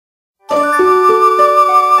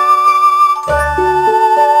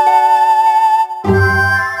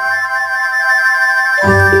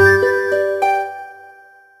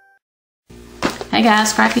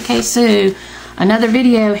guys, Scrappy K Sue. Another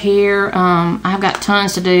video here. I've got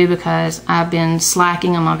tons to do because I've been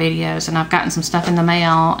slacking on my videos, and I've gotten some stuff in the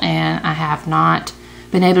mail and I have not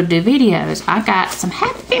been able to do videos. I got some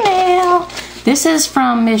happy mail. This is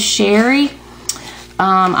from Miss Sherry.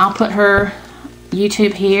 I'll put her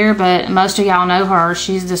YouTube here, but most of y'all know her.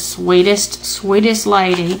 She's the sweetest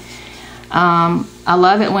lady. I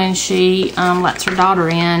love it when she lets her daughter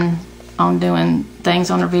in on doing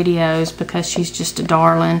things on her videos because she's just a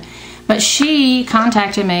darling. But she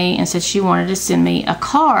contacted me and said she wanted to send me a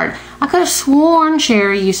card. I could have sworn,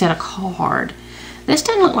 Sherry, you said a card. This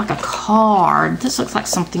doesn't look like a card. This looks like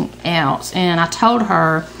something else. And I told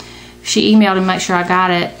her, she emailed to make sure I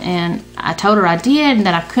got it, and I told her I did and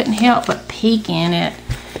that I couldn't help but peek in it.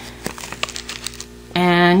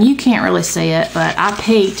 And you can't really see it, but I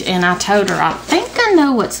peeked and I told her, I think I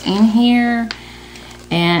know what's in here.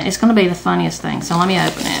 And it's going to be the funniest thing. So let me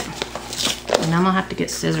open it. And I'm going to have to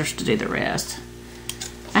get scissors to do the rest.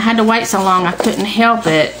 I had to wait so long I couldn't help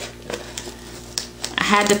it. I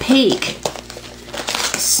had to peek.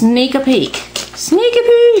 Sneak a peek. Sneak a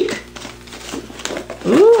peek.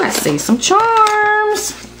 Ooh, I see some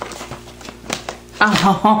charms.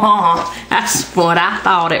 Oh, that's what I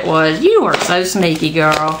thought it was. You are so sneaky,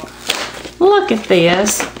 girl. Look at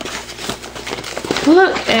this.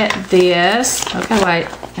 Look at this. Okay, wait.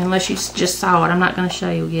 Unless you just saw it, I'm not going to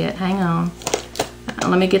show you yet. Hang on.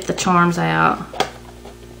 Let me get the charms out.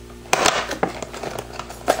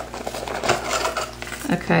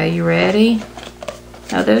 Okay, you ready?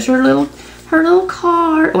 Oh, there's her little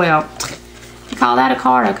card. Well, you call that a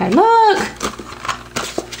card? Okay, look.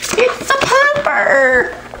 It's a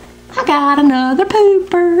pooper. I got another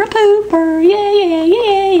pooper, a pooper. Yay, yay,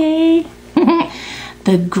 yay.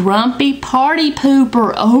 The Grumpy Party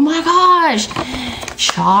Pooper. Oh my gosh.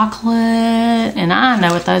 Chocolate. And I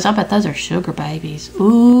know what those, I bet those are sugar babies.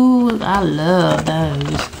 Ooh, I love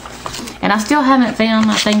those. And I still haven't found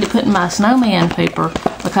my thing to put in my snowman pooper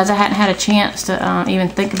because I hadn't had a chance to even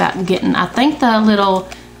think about getting, I think the little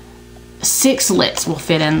 6-lits will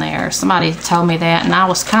fit in there. Somebody told me that, and I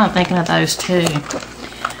was kind of thinking of those too.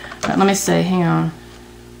 But let me see, hang on.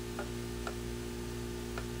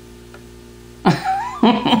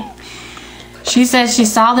 She says she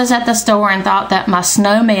saw this at the store and thought that my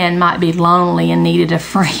snowman might be lonely and needed a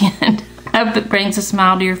friend. Hope it brings a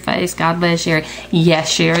smile to your face. God bless, Sherry. Yes,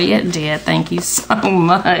 Sherry, it did. Thank you so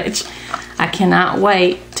much. I cannot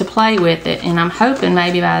wait to play with it, and I'm hoping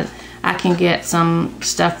maybe I can get some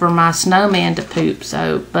stuff for my snowman to poop.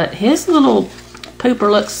 So, but his little pooper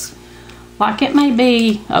looks like it may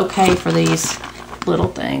be okay for these little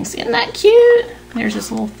things. Isn't that cute? There's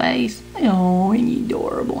his little face. Oh, ain't he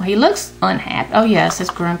adorable? He looks unhappy. Oh, yes, it's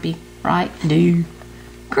Grumpy, right? Do.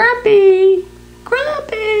 Grumpy.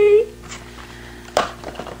 Grumpy.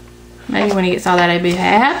 Maybe when he gets all that, he'll be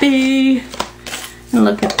happy. And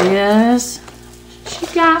look at this. She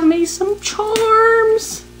got me some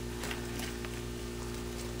charms.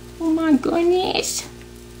 Oh, my goodness.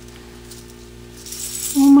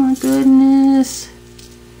 Oh, my goodness.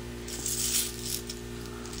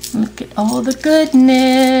 Look at all the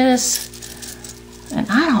goodness. And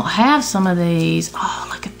I don't have some of these. Oh,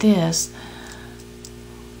 look at this.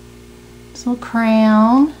 This little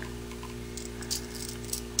crown.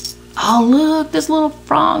 Oh, look, this little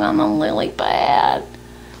frog on the lily pad.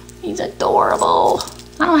 He's adorable.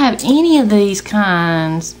 I don't have any of these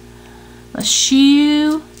kinds. A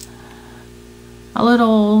shoe. A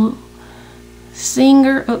little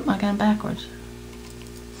singer. Oh, I got them backwards.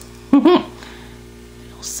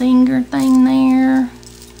 Singer thing there.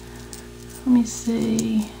 Let me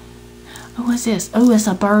see. Oh, what's this? Oh, it's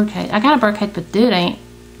a bird cage. I got a bird cage, but it ain't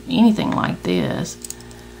anything like this.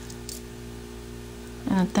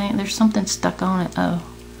 And I think there's something stuck on it. Oh,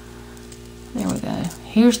 there we go.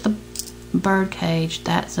 Here's the bird cage.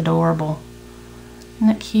 That's adorable. Isn't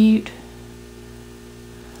that cute?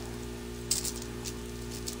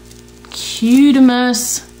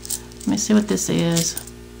 Cutimus. Let me see what this is.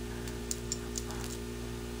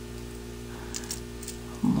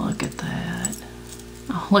 Look at that.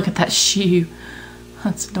 Oh, look at that shoe.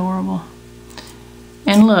 That's adorable.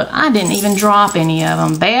 And look, I didn't even drop any of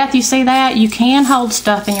them. Beth, you see that? You can hold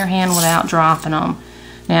stuff in your hand without dropping them.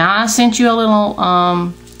 Now, I sent you a little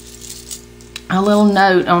note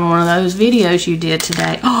on one of those videos you did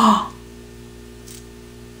today. Oh!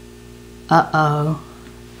 Uh-oh.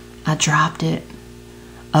 I dropped it.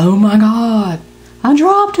 Oh my God. I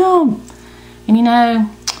dropped them. And you know,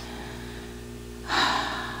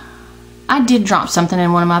 I did drop something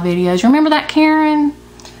in one of my videos. Remember that, Karen?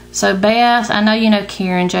 So Beth, I know you know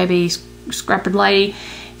Karen, JB's Scrappered Lady.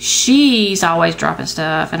 she's always dropping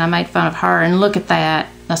stuff, and I made fun of her, and look at that.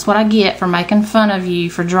 That's what I get for making fun of you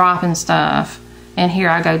for dropping stuff, and here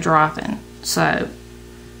I go dropping. So I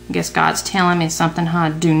guess God's telling me something, huh?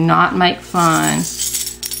 Do not make fun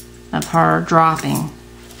of her dropping.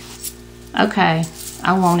 Okay,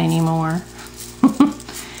 I won't anymore.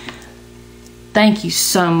 Thank you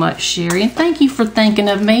so much, Sherry, and thank you for thinking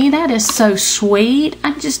of me. That is so sweet.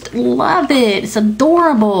 I just love it. It's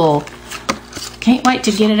adorable. Can't wait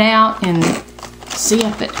to get it out and see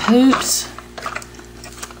if it poops.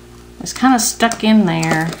 It's kind of stuck in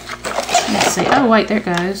there. Let's see. Oh, wait, there it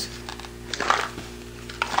goes.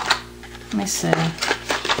 Let me see.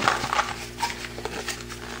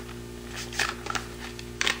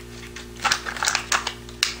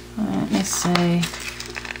 Let me see.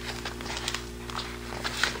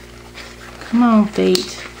 Come on,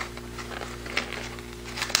 feet.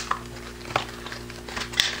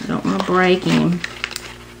 I don't want to break him.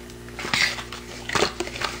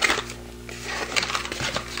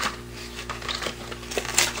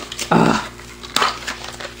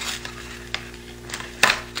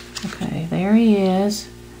 Okay, there he is.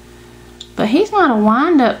 But he's not a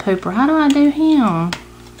wind-up pooper. How do I do him?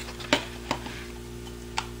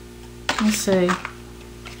 Let's see.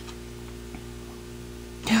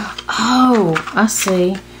 Oh, I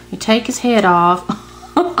see. You take his head off.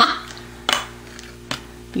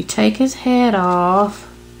 You take his head off.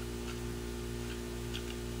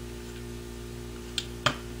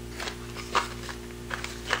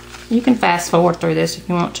 You can fast forward through this if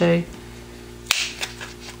you want to.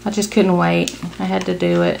 I just couldn't wait. I had to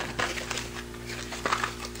do it.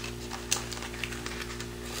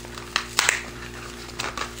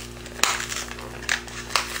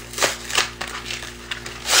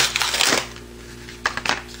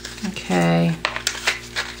 Okay.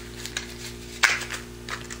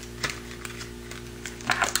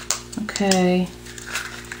 Okay.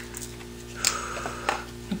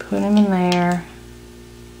 Put him in there.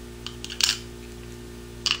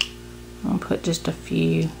 I'll put just a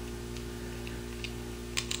few.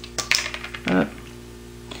 Oh.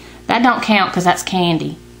 That don't count because that's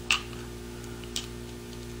candy.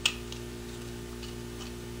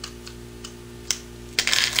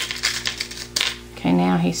 Okay,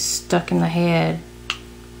 now he's stuck in the head.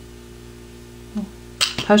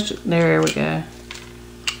 Post it. There we go.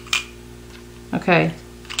 Okay.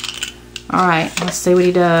 Alright, let's see what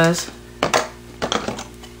he does.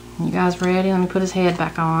 You guys ready? Let me put his head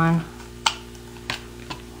back on.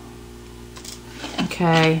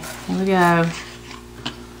 Okay, here we go.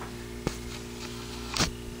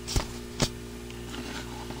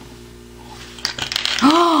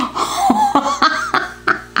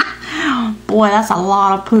 Boy, that's a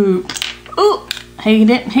lot of poop. Ooh, he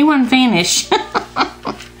wasn't finished.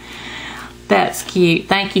 That's cute.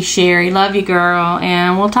 Thank you, Sherry. Love you, girl.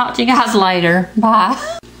 And we'll talk to you guys later. Bye.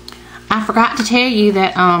 I forgot to tell you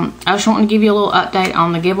that I was wanting to give you a little update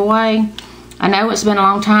on the giveaway. I know it's been a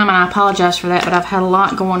long time, and I apologize for that, but I've had a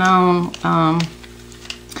lot going on.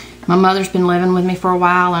 My mother's been living with me for a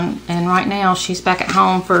while, and right now she's back at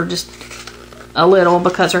home for just a little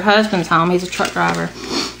because her husband's home. He's a truck driver.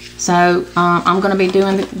 So I'm going to be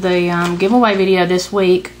doing the giveaway video this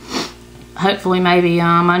week. Hopefully maybe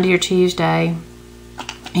Monday or Tuesday,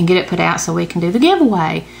 and get it put out so we can do the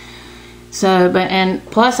giveaway. So, and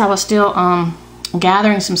plus I was still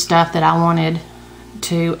gathering some stuff that I wanted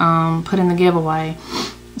to put in the giveaway.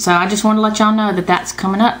 So I just want to let y'all know that that's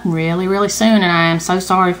coming up really, really soon, and I am so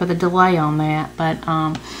sorry for the delay on that, but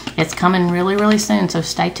it's coming really, really soon, so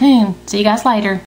stay tuned. See you guys later.